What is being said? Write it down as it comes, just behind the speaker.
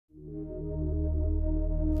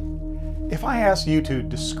If I ask you to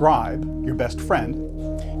describe your best friend,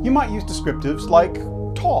 you might use descriptives like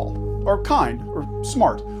tall, or kind, or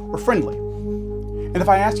smart, or friendly. And if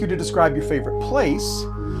I ask you to describe your favorite place,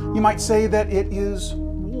 you might say that it is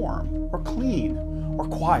warm, or clean, or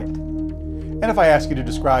quiet. And if I ask you to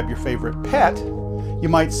describe your favorite pet, you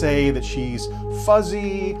might say that she's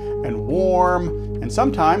fuzzy and warm, and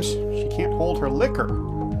sometimes she can't hold her liquor.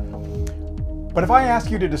 But if I ask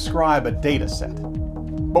you to describe a data set,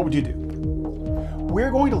 what would you do? We're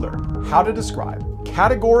going to learn how to describe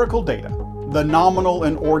categorical data, the nominal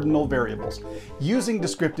and ordinal variables, using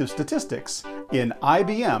descriptive statistics in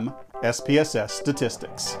IBM SPSS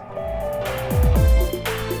statistics.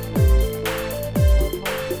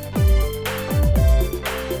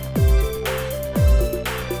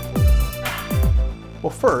 Well,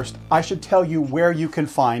 first, I should tell you where you can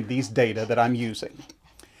find these data that I'm using.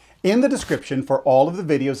 In the description for all of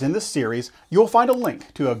the videos in this series, you'll find a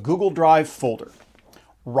link to a Google Drive folder.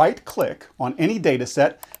 Right-click on any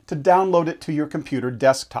dataset to download it to your computer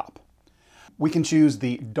desktop. We can choose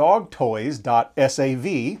the dogtoys.sav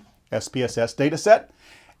SPSS dataset.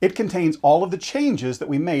 It contains all of the changes that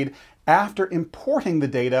we made after importing the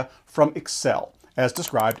data from Excel, as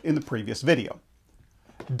described in the previous video.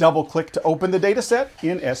 Double-click to open the dataset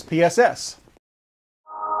in SPSS.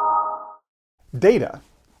 Data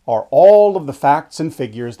are all of the facts and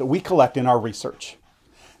figures that we collect in our research.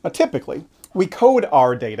 Now, typically, we code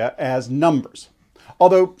our data as numbers,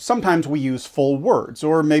 although sometimes we use full words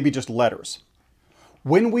or maybe just letters.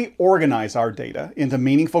 When we organize our data into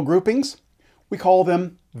meaningful groupings, we call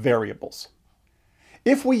them variables.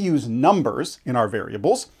 If we use numbers in our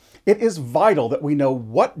variables, it is vital that we know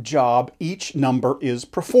what job each number is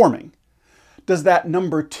performing. Does that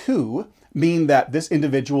number 2 mean that this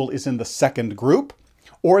individual is in the second group,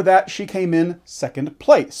 or that she came in second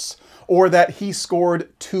place, or that he scored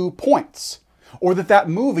 2 points, or that that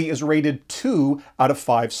movie is rated 2 out of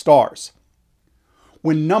 5 stars?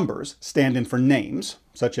 When numbers stand in for names,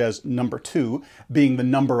 such as number 2 being the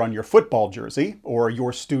number on your football jersey, or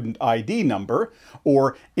your student ID number,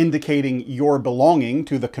 or indicating your belonging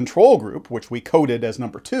to the control group, which we coded as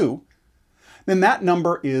number 2, then that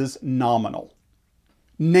number is nominal.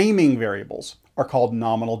 Naming variables are called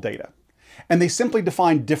nominal data, and they simply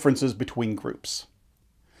define differences between groups.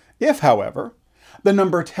 If, however, the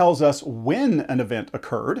number tells us when an event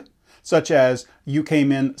occurred, such as you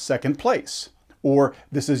came in second place, or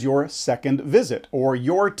this is your second visit, or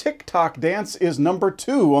your TikTok dance is number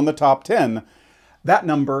 2 on the top 10, that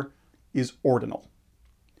number is ordinal.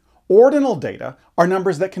 Ordinal data are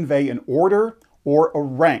numbers that convey an order or a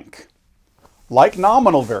rank. Like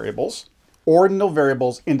nominal variables, ordinal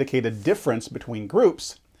variables indicate a difference between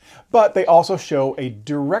groups, but they also show a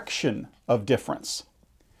direction of difference.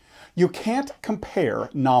 You can't compare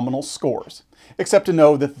nominal scores, except to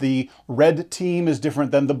know that the red team is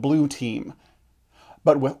different than the blue team.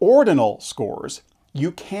 But with ordinal scores,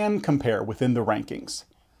 you can compare within the rankings.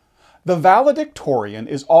 The valedictorian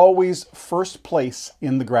is always first place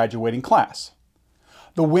in the graduating class.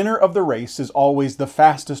 The winner of the race is always the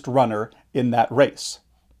fastest runner in that race.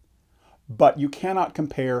 But you cannot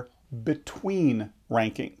compare between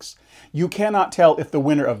rankings. You cannot tell if the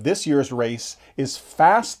winner of this year's race is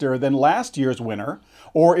faster than last year's winner,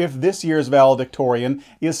 or if this year's valedictorian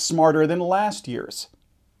is smarter than last year's.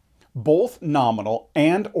 Both nominal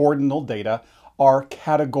and ordinal data are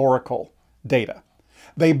categorical data.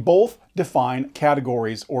 They both define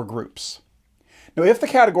categories or groups. Now, if the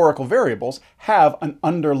categorical variables have an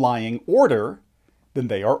underlying order, then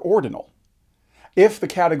they are ordinal. If the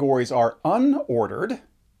categories are unordered,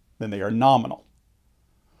 then they are nominal.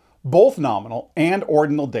 Both nominal and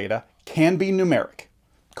ordinal data can be numeric,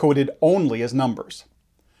 coded only as numbers.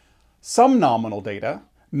 Some nominal data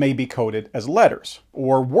may be coded as letters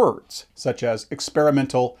or words, such as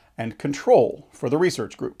experimental and control for the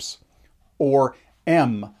research groups, or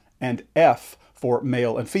M and F for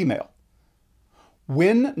male and female.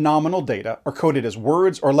 When nominal data are coded as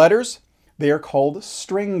words or letters, they are called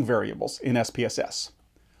string variables in SPSS.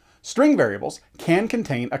 String variables can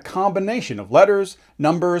contain a combination of letters,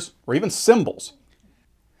 numbers, or even symbols.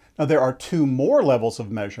 Now, there are 2 more levels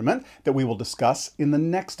of measurement that we will discuss in the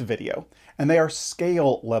next video, and they are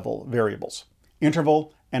scale level variables,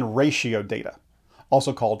 interval and ratio data,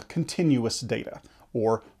 also called continuous data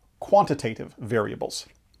or quantitative variables.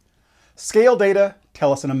 Scale data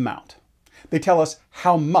tell us an amount. They tell us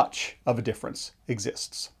how much of a difference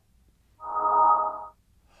exists.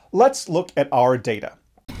 Let's look at our data.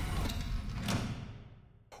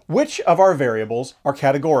 Which of our variables are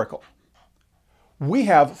categorical? We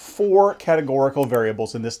have 4 categorical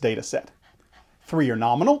variables in this data set. 3 are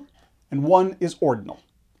nominal and one is ordinal.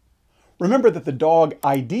 Remember that the dog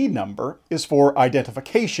ID number is for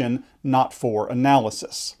identification, not for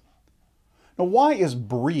analysis. Now, why is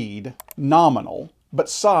breed nominal, but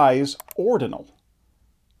size ordinal?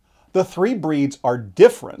 The three breeds are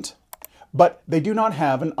different, but they do not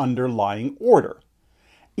have an underlying order.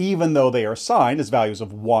 Even though they are assigned as values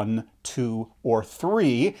of 1, 2, or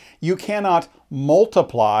 3, you cannot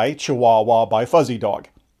multiply Chihuahua by Fuzzy Dog.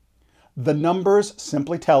 The numbers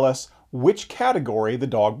simply tell us which category the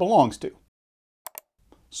dog belongs to.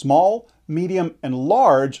 Small, medium, and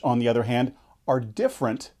large, on the other hand, are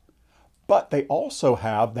different, but they also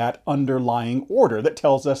have that underlying order that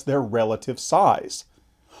tells us their relative size.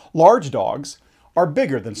 Large dogs are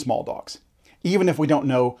bigger than small dogs, even if we don't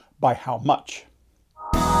know by how much.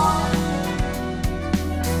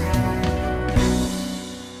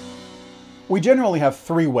 We generally have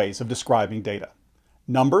three ways of describing data: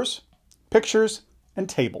 numbers, pictures, and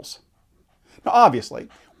tables. Now, obviously,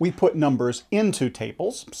 we put numbers into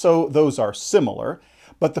tables, so those are similar,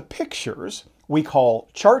 but the pictures we call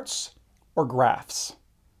charts or graphs.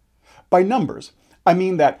 By numbers, I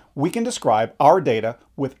mean that we can describe our data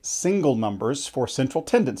with single numbers for central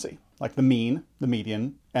tendency, like the mean, the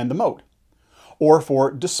median, and the mode, or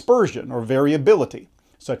for dispersion or variability,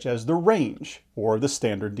 such as the range or the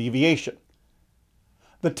standard deviation.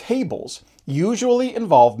 The tables usually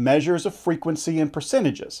involve measures of frequency and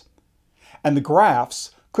percentages, and the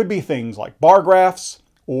graphs could be things like bar graphs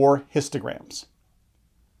or histograms.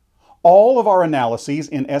 All of our analyses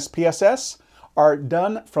in SPSS are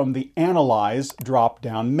done from the Analyze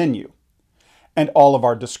drop-down menu, and all of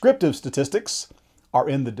our descriptive statistics are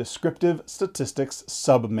in the Descriptive Statistics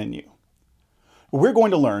submenu. We're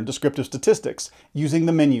going to learn descriptive statistics using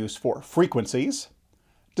the menus for frequencies,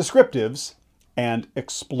 descriptives, and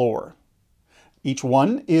explore. Each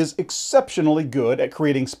one is exceptionally good at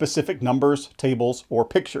creating specific numbers, tables, or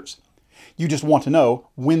pictures. You just want to know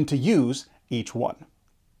when to use each one.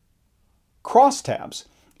 CROSSTABS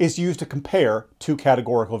is used to compare two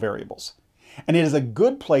categorical variables, and it is a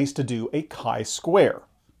good place to do a chi-square.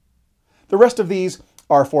 The rest of these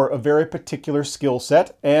are for a very particular skill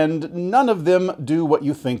set, and none of them do what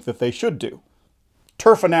you think that they should do.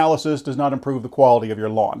 Turf analysis does not improve the quality of your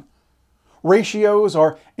lawn. Ratios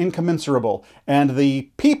are incommensurable, and the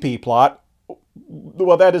PP plot,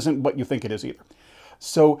 well, that isn't what you think it is either.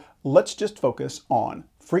 So let's just focus on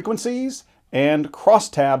frequencies and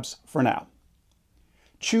CROSSTABS for now.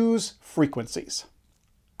 Choose frequencies.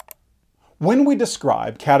 When we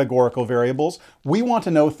describe categorical variables, we want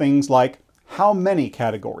to know things like how many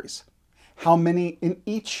categories, how many in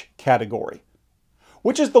each category,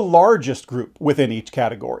 which is the largest group within each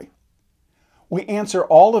category. We answer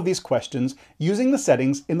all of these questions using the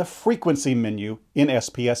settings in the frequency menu in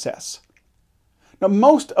SPSS. Now,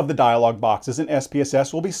 most of the dialog boxes in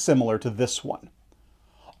SPSS will be similar to this one.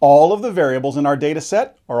 All of the variables in our data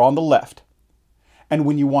set are on the left. And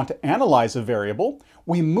when you want to analyze a variable,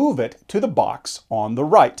 we move it to the box on the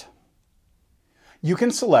right. You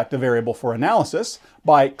can select a variable for analysis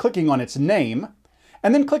by clicking on its name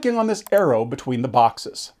and then clicking on this arrow between the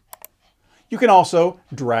boxes. You can also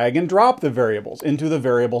drag and drop the variables into the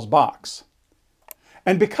variables box.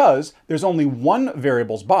 And because there's only one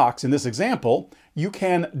variables box in this example, you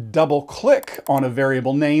can double-click on a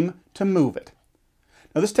variable name to move it.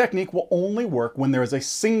 Now, this technique will only work when there is a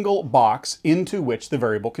single box into which the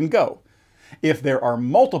variable can go. If there are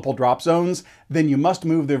multiple drop zones, then you must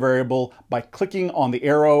move the variable by clicking on the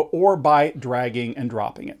arrow or by dragging and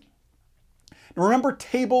dropping it. Now, remember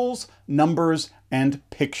tables, numbers, and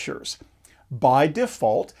pictures. By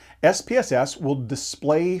default, SPSS will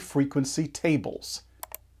display frequency tables.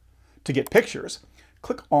 To get pictures,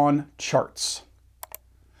 click on Charts.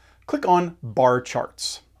 Click on Bar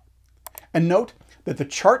Charts. And note that the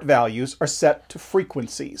chart values are set to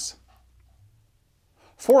frequencies.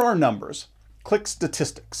 For our numbers, click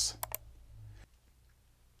Statistics.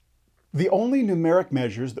 The only numeric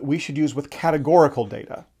measures that we should use with categorical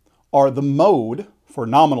data are the mode for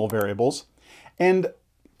nominal variables and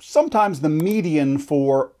sometimes the median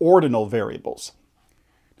for ordinal variables.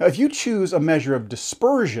 Now, if you choose a measure of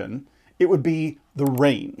dispersion, it would be the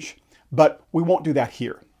range, but we won't do that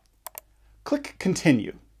here. Click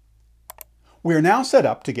Continue. We are now set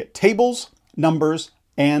up to get tables, numbers,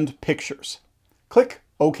 and pictures. Click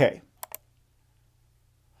OK.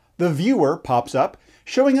 The viewer pops up,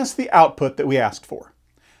 showing us the output that we asked for.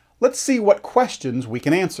 Let's see what questions we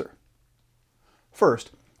can answer.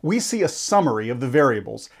 First, we see a summary of the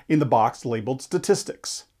variables in the box labeled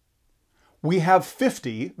Statistics. We have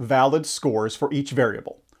 50 valid scores for each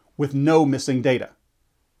variable, with no missing data.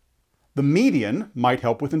 The median might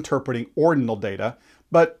help with interpreting ordinal data,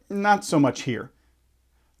 but not so much here.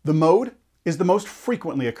 The mode is the most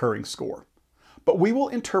frequently occurring score, but we will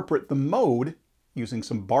interpret the mode using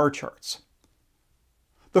some bar charts.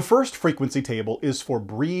 The first frequency table is for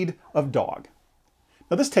breed of dog.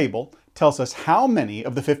 Now this table tells us how many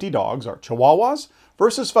of the 50 dogs are Chihuahuas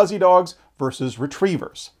versus fuzzy dogs versus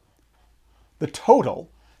retrievers. The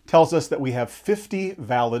total tells us that we have 50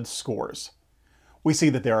 valid scores. We see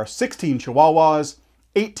that there are 16 Chihuahuas,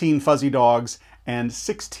 18 fuzzy dogs, and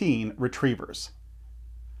 16 retrievers.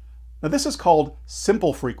 Now this is called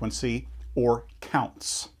simple frequency or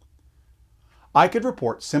counts. I could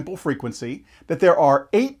report simple frequency that there are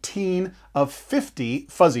 18 of 50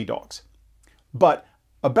 fuzzy dogs. But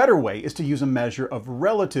a better way is to use a measure of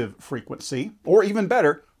relative frequency, or even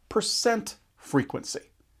better, percent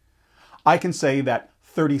frequency. I can say that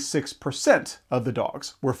 36% of the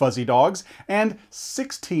dogs were fuzzy dogs and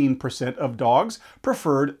 16% of dogs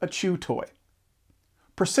preferred a chew toy.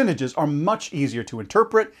 Percentages are much easier to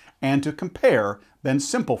interpret and to compare than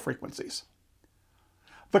simple frequencies.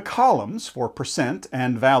 The columns for percent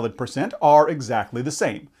and valid percent are exactly the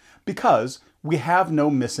same because we have no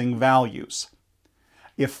missing values.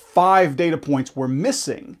 If 5 data points were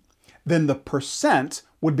missing, then the percent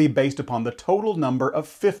would be based upon the total number of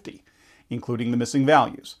 50, including the missing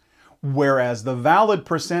values, whereas the valid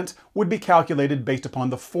percent would be calculated based upon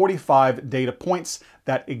the 45 data points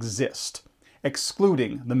that exist,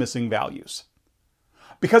 excluding the missing values.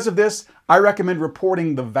 Because of this, I recommend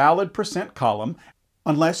reporting the valid percent column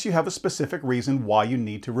unless you have a specific reason why you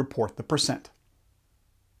need to report the percent.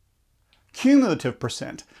 Cumulative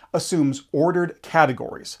percent assumes ordered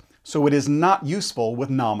categories, so it is not useful with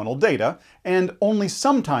nominal data and only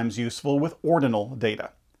sometimes useful with ordinal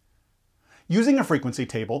data. Using a frequency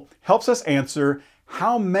table helps us answer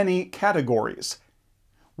how many categories.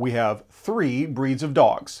 We have 3 breeds of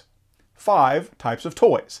dogs, 5 types of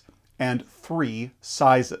toys, and 3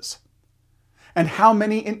 sizes. And how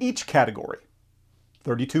many in each category?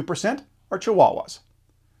 32% are Chihuahuas.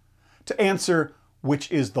 To answer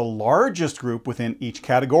which is the largest group within each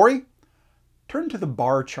category, turn to the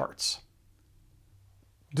bar charts.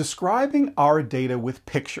 Describing our data with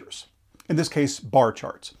pictures, in this case bar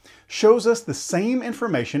charts, shows us the same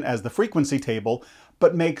information as the frequency table,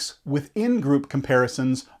 but makes within-group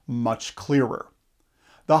comparisons much clearer.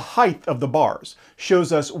 The height of the bars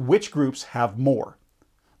shows us which groups have more.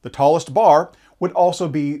 The tallest bar would also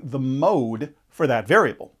be the mode for that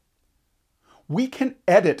variable. We can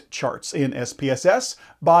edit charts in SPSS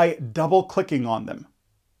by double-clicking on them.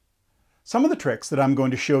 Some of the tricks that I'm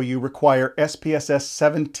going to show you require SPSS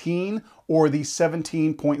 17 or the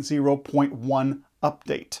 17.0.1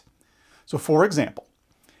 update. So for example,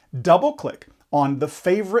 double-click on the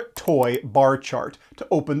favorite toy bar chart to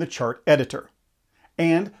open the chart editor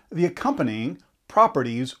and the accompanying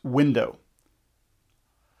properties window.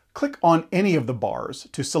 Click on any of the bars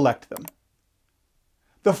to select them.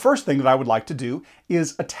 The first thing that I would like to do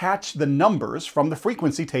is attach the numbers from the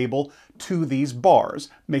frequency table to these bars,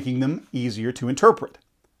 making them easier to interpret.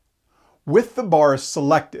 With the bars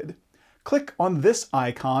selected, click on this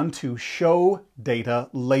icon to Show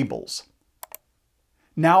Data Labels.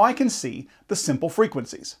 Now I can see the simple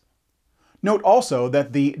frequencies. Note also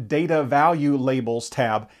that the Data Value Labels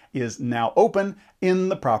tab is now open in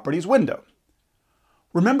the Properties window.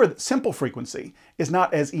 Remember that simple frequency is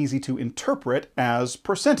not as easy to interpret as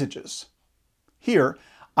percentages. Here,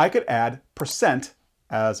 I could add percent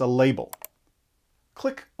as a label.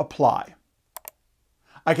 Click Apply.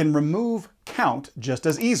 I can remove count just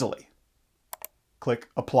as easily. Click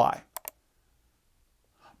Apply.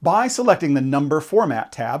 By selecting the Number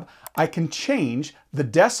Format tab, I can change the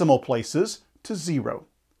decimal places to 0.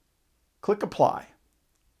 Click Apply.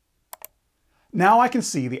 Now I can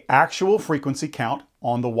see the actual frequency count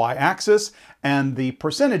on the y-axis and the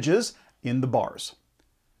percentages in the bars.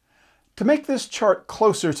 To make this chart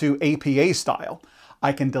closer to APA style,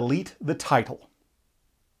 I can delete the title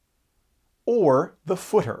or the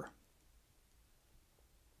footer.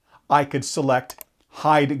 I could select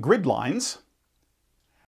Hide Grid Lines,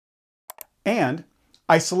 and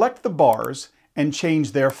I select the bars and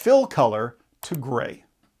change their fill color to gray.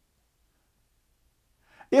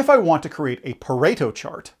 If I want to create a Pareto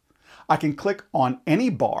chart, I can click on any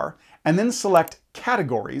bar and then select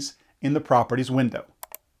Categories in the Properties window.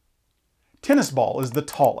 Tennis ball is the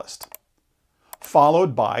tallest,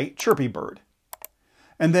 followed by Chirpy Bird,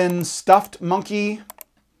 and then Stuffed Monkey,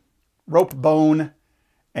 Rope Bone,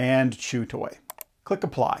 and Chew Toy. Click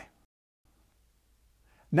Apply.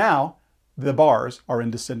 Now the bars are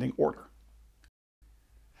in descending order.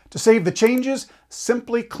 To save the changes,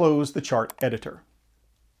 simply close the chart editor.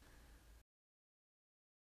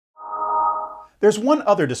 There's one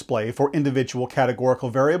other display for individual categorical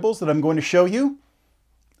variables that I'm going to show you,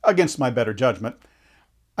 against my better judgment.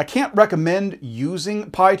 I can't recommend using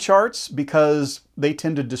pie charts because they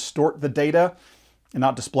tend to distort the data and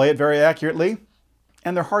not display it very accurately,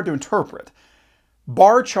 and they're hard to interpret.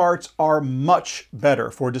 Bar charts are much better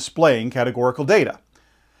for displaying categorical data.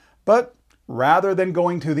 But rather than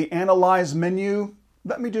going to the Analyze menu,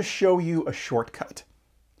 let me just show you a shortcut.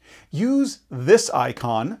 Use this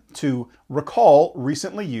icon to recall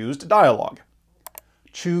recently used dialog.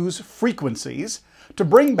 Choose Frequencies to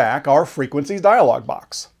bring back our Frequencies dialog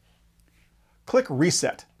box. Click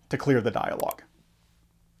Reset to clear the dialog.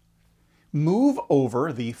 Move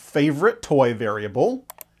over the Favorite Toy variable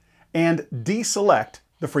and deselect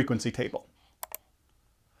the frequency table.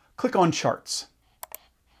 Click on Charts.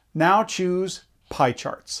 Now choose Pie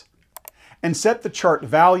Charts and set the chart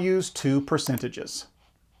values to percentages.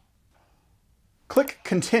 Click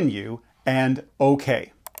Continue and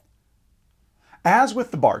OK. As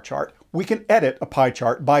with the bar chart, we can edit a pie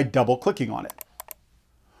chart by double-clicking on it.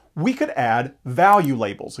 We could add value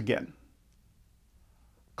labels again.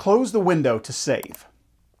 Close the window to save.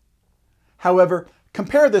 However,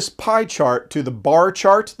 compare this pie chart to the bar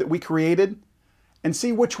chart that we created and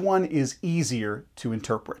see which one is easier to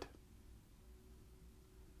interpret.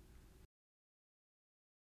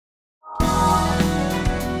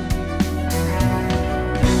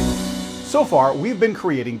 So far, we've been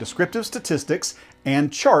creating descriptive statistics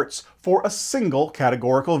and charts for a single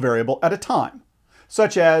categorical variable at a time,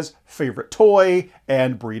 such as favorite toy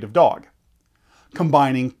and breed of dog.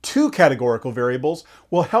 Combining two categorical variables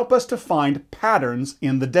will help us to find patterns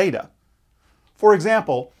in the data. For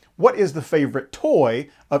example, what is the favorite toy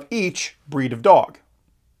of each breed of dog?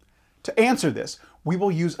 To answer this, we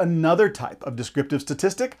will use another type of descriptive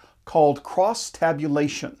statistic called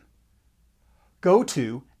cross-tabulation. Go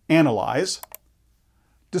to Analyze,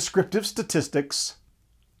 Descriptive Statistics,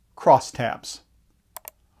 CROSSTABS.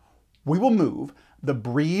 We will move the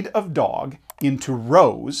breed of dog into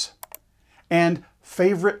rows and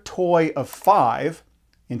favorite toy of 5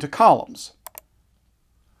 into columns.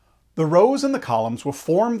 The rows and the columns will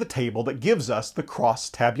form the table that gives us the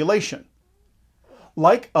cross-tabulation.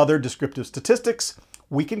 Like other descriptive statistics,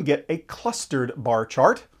 we can get a clustered bar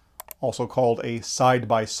chart, also called a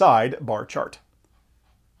side-by-side bar chart.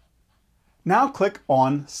 Now click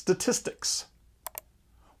on Statistics.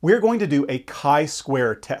 We're going to do a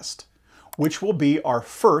chi-square test, which will be our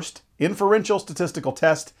first inferential statistical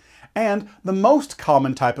test and the most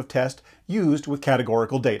common type of test used with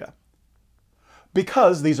categorical data.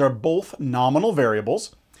 Because these are both nominal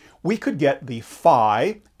variables, we could get the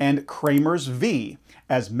phi and Kramer's v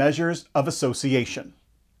as measures of association.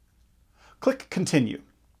 Click Continue.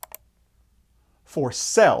 For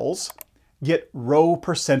cells, get row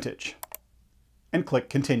percentage and click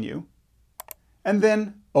Continue, and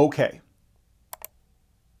then OK.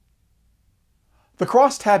 The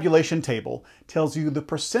cross-tabulation table tells you the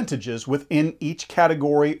percentages within each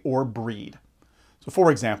category or breed. So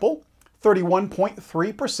for example,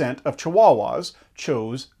 31.3% of Chihuahuas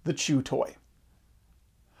chose the chew toy.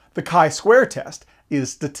 The chi-square test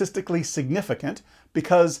is statistically significant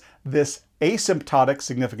because this asymptotic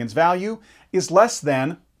significance value is less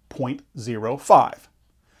than 0.05,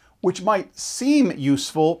 which might seem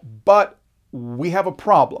useful, but we have a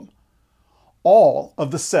problem. All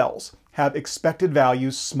of the cells have expected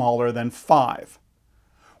values smaller than 5,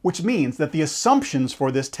 which means that the assumptions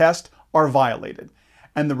for this test are violated,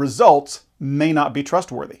 and the results may not be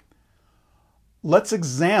trustworthy. Let's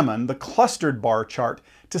examine the clustered bar chart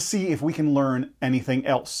to see if we can learn anything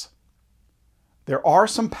else. There are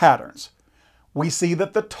some patterns. We see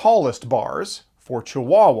that the tallest bars for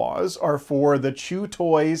Chihuahuas are for the chew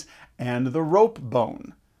toys and the rope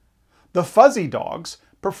bone. The fuzzy dogs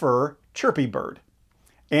prefer Chirpy Bird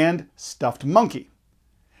and Stuffed Monkey,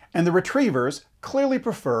 and the retrievers clearly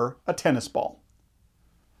prefer a tennis ball.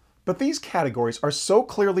 But these categories are so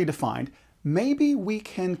clearly defined, maybe we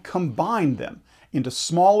can combine them into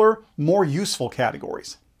smaller, more useful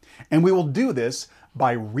categories. And we will do this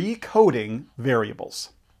by recoding variables.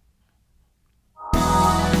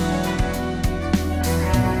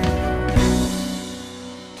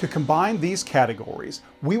 To combine these categories,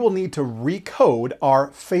 we will need to recode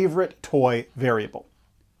our favorite toy variable.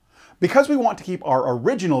 Because we want to keep our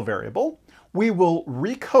original variable, we will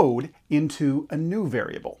recode into a new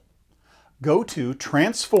variable. Go to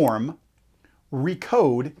Transform,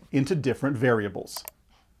 Recode into different variables.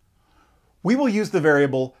 We will use the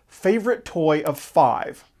variable favorite toy of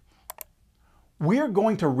 5. we're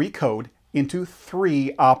going to recode into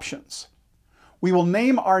 3 options. We will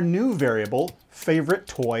name our new variable favorite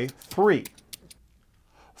toy 3.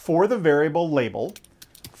 For the variable label,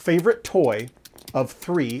 favorite toy of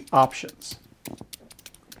 3 options.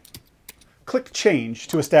 Click Change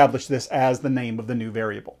to establish this as the name of the new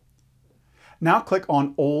variable. Now click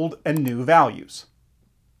on Old and New Values.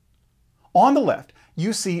 On the left,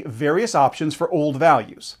 you see various options for old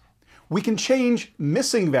values. We can change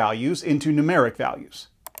missing values into numeric values,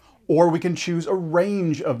 or we can choose a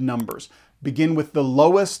range of numbers, begin with the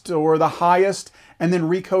lowest or the highest, and then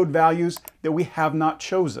recode values that we have not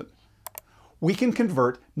chosen. We can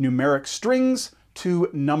convert numeric strings to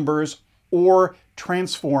numbers or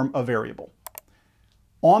transform a variable.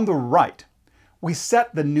 On the right, we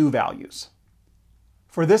set the new values.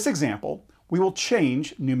 For this example, we will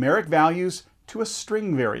change numeric values to a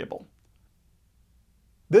string variable.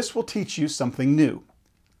 This will teach you something new.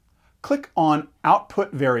 Click on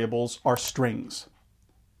Output Variables are Strings.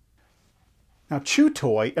 Now, Chew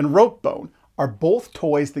Toy and Rope Bone are both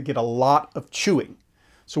toys that get a lot of chewing.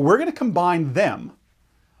 So we're going to combine them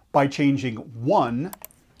by changing 1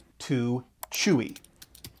 to Chewy.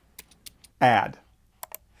 Add.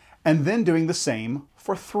 And then doing the same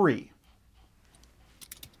for 3.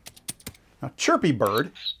 Now, Chirpy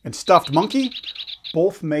Bird and Stuffed Monkey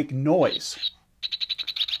both make noise.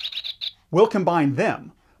 We'll combine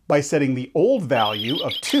them by setting the old value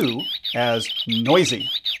of 2 as noisy,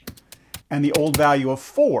 and the old value of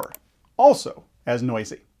 4 also as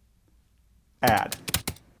noisy. Add.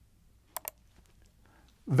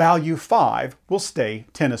 Value 5 will stay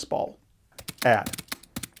tennis ball. Add.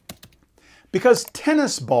 Because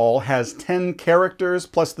tennis ball has 10 characters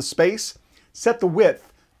plus the space, set the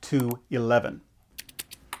width to 11.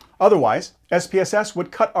 Otherwise, SPSS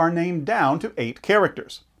would cut our name down to 8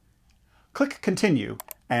 characters. Click Continue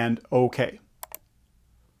and OK.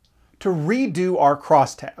 To redo our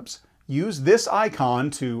crosstabs, use this icon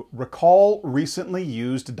to recall recently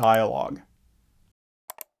used dialogue.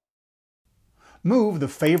 Move the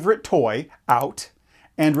favorite toy out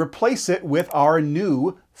and replace it with our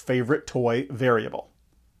new favorite toy variable.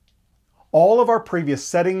 All of our previous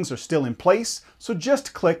settings are still in place, so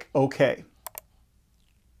just click OK.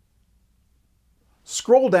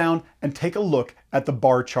 Scroll down and take a look at the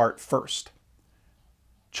bar chart first.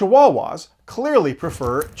 Chihuahuas clearly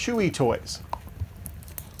prefer chewy toys.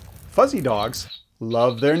 Fuzzy dogs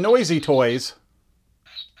love their noisy toys.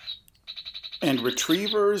 And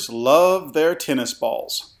retrievers love their tennis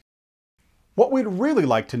balls. What we'd really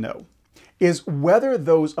like to know is whether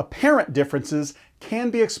those apparent differences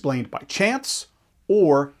can be explained by chance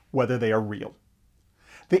or whether they are real.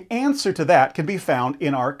 The answer to that can be found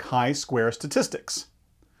in our chi-square statistics.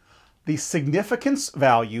 The significance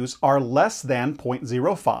values are less than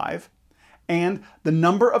 0.05, and the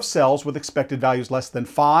number of cells with expected values less than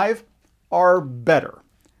 5 are better.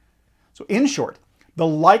 So in short, the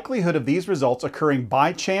likelihood of these results occurring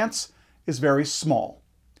by chance is very small.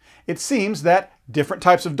 It seems that different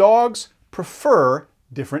types of dogs prefer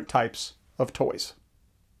different types of toys.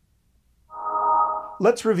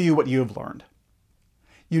 Let's review what you have learned.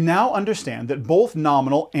 You now understand that both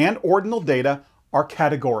nominal and ordinal data are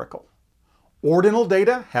categorical. Ordinal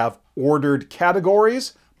data have ordered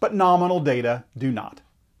categories, but nominal data do not.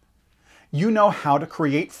 You know how to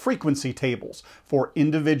create frequency tables for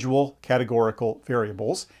individual categorical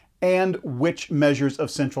variables and which measures of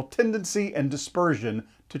central tendency and dispersion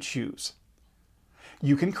to choose.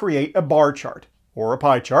 You can create a bar chart or a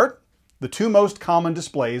pie chart, the two most common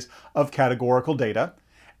displays of categorical data,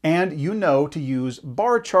 and you know to use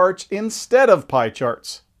bar charts instead of pie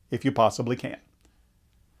charts, if you possibly can.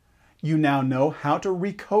 You now know how to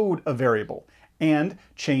recode a variable and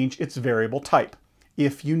change its variable type,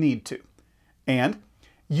 if you need to. And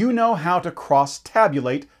you know how to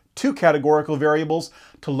cross-tabulate two categorical variables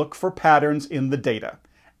to look for patterns in the data,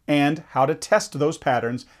 and how to test those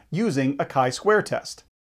patterns using a chi-square test.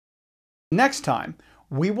 Next time,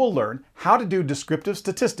 we will learn how to do descriptive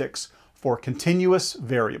statistics for continuous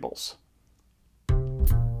variables.